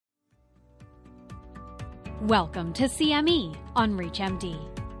Welcome to CME on ReachMD.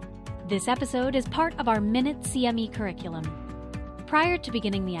 This episode is part of our Minute CME curriculum. Prior to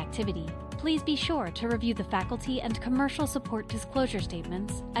beginning the activity, please be sure to review the faculty and commercial support disclosure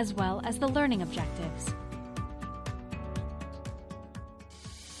statements, as well as the learning objectives.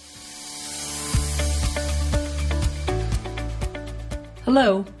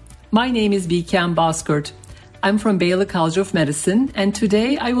 Hello, my name is Bikem Bozkurt. I'm from Baylor College of Medicine, and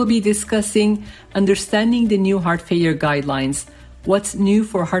today I will be discussing understanding the new heart failure guidelines, what's new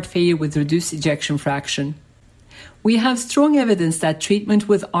for heart failure with reduced ejection fraction. We have strong evidence that treatment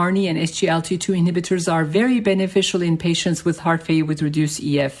with ARNI and SGLT2 inhibitors are very beneficial in patients with heart failure with reduced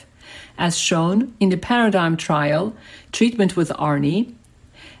EF. As shown in the PARADIGM trial, treatment with ARNI,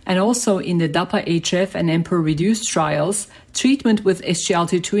 and also in the DAPA-HF and EMPEROR-Reduced trials, treatment with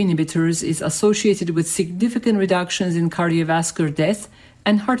SGLT2 inhibitors is associated with significant reductions in cardiovascular death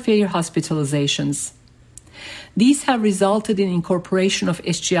and heart failure hospitalizations. These have resulted in incorporation of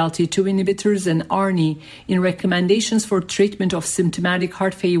SGLT2 inhibitors and ARNI in recommendations for treatment of symptomatic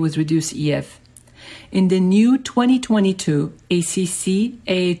heart failure with reduced EF. In the new 2022 ACC,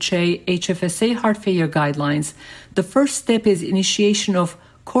 AHA, HFSA heart failure guidelines, the first step is initiation of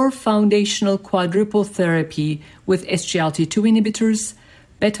core foundational quadruple therapy with SGLT2 inhibitors,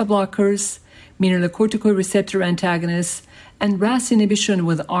 beta blockers, mineralocorticoid receptor antagonists, and RAS inhibition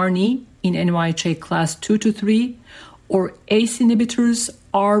with ARNI in NYHA class 2 to 3, or ACE inhibitors,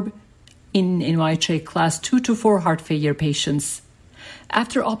 ARB, in NYHA class 2 to 4 heart failure patients.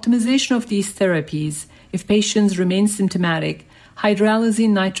 After optimization of these therapies, if patients remain symptomatic, hydralazine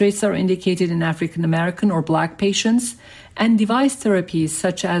nitrates are indicated in African American or Black patients, and device therapies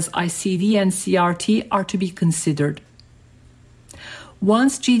such as ICD and CRT are to be considered.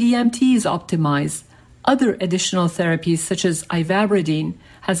 Once GDMT is optimized, other additional therapies such as ivabradine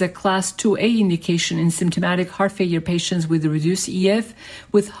has a class 2A indication in symptomatic heart failure patients with reduced EF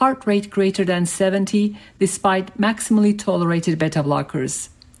with heart rate greater than 70 despite maximally tolerated beta blockers.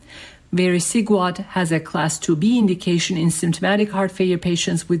 Vericiguat has a class 2B indication in symptomatic heart failure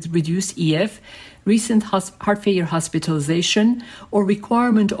patients with reduced EF, recent heart failure hospitalization, or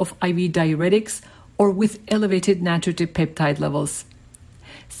requirement of IV diuretics, or with elevated natriuretic peptide levels.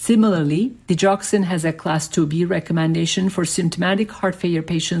 Similarly, digoxin has a class 2B recommendation for symptomatic heart failure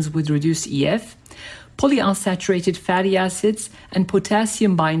patients with reduced EF. Polyunsaturated fatty acids and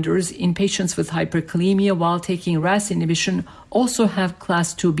potassium binders in patients with hyperkalemia while taking RAS inhibition also have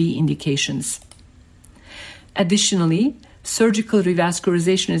class 2B indications. Additionally, surgical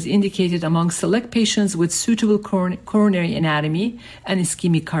revascularization is indicated among select patients with suitable coronary anatomy and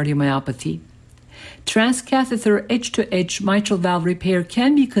ischemic cardiomyopathy. Transcatheter edge-to-edge mitral valve repair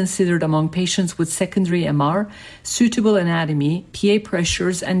can be considered among patients with secondary MR, suitable anatomy, PA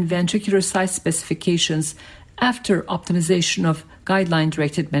pressures, and ventricular size specifications after optimization of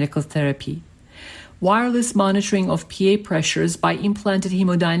guideline-directed medical therapy. Wireless monitoring of PA pressures by implanted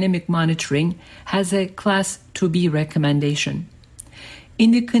hemodynamic monitoring has a Class 2B recommendation. In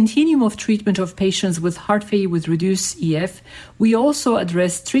the continuum of treatment of patients with heart failure with reduced EF, we also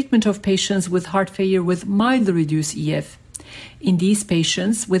address treatment of patients with heart failure with mildly reduced EF. In these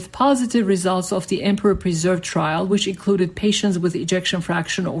patients, with positive results of the EMPEROR-Preserved trial, which included patients with ejection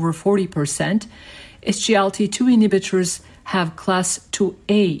fraction over 40%, SGLT2 inhibitors have Class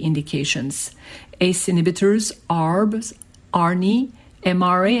 2A indications. ACE inhibitors, ARBs, ARNI,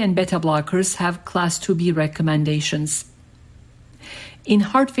 MRA, and beta blockers have Class 2B recommendations. In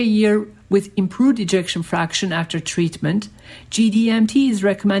heart failure with improved ejection fraction after treatment, GDMT is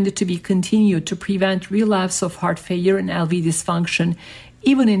recommended to be continued to prevent relapse of heart failure and LV dysfunction,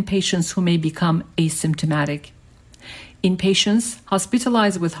 even in patients who may become asymptomatic. In patients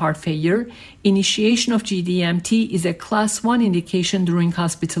hospitalized with heart failure, initiation of GDMT is a Class 1 indication during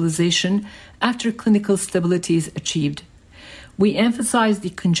hospitalization after clinical stability is achieved. We emphasize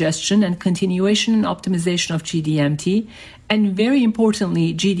decongestion and continuation and optimization of GDMT, and very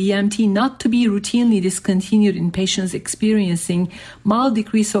importantly, GDMT not to be routinely discontinued in patients experiencing mild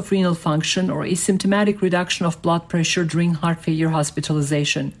decrease of renal function or asymptomatic reduction of blood pressure during heart failure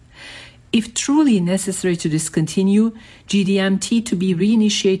hospitalization. If truly necessary to discontinue, GDMT to be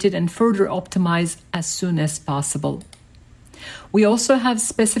reinitiated and further optimized as soon as possible. We also have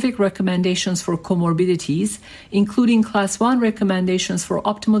specific recommendations for comorbidities, including Class 1 recommendations for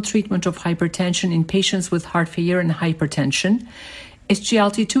optimal treatment of hypertension in patients with heart failure and hypertension,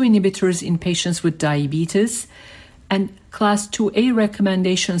 SGLT2 inhibitors in patients with diabetes, and Class 2A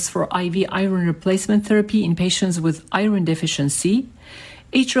recommendations for IV iron replacement therapy in patients with iron deficiency,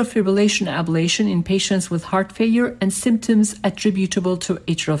 atrial fibrillation ablation in patients with heart failure, and symptoms attributable to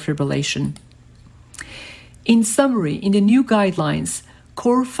atrial fibrillation. In summary, in the new guidelines,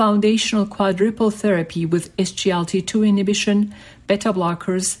 core foundational quadruple therapy with SGLT2 inhibition, beta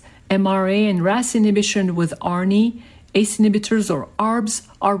blockers, MRA, and RAS inhibition with ARNI, ACE inhibitors or ARBs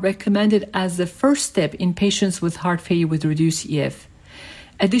are recommended as the first step in patients with heart failure with reduced EF.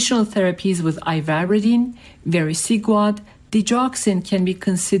 Additional therapies with ivabradine, vericiguat, digoxin can be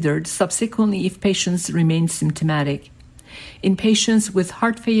considered subsequently if patients remain symptomatic. In patients with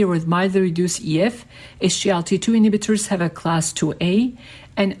heart failure with mildly reduced EF, SGLT2 inhibitors have a class 2A,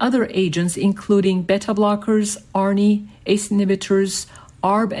 and other agents including beta blockers, ARNI, ACE inhibitors,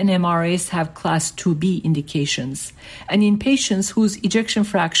 ARB, and MRAs have class 2B indications. And in patients whose ejection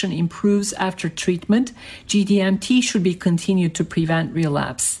fraction improves after treatment, GDMT should be continued to prevent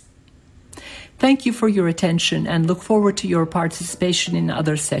relapse. Thank you for your attention and look forward to your participation in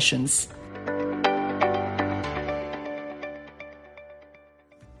other sessions.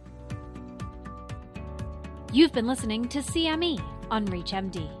 You've been listening to CME on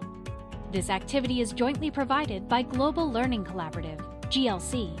ReachMD. This activity is jointly provided by Global Learning Collaborative,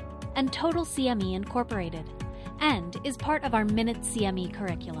 GLC, and Total CME Incorporated, and is part of our Minute CME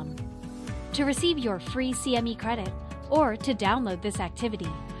curriculum. To receive your free CME credit or to download this activity,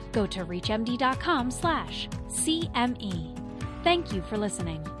 go to reachmd.com/CME. Thank you for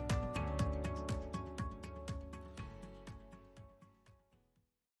listening.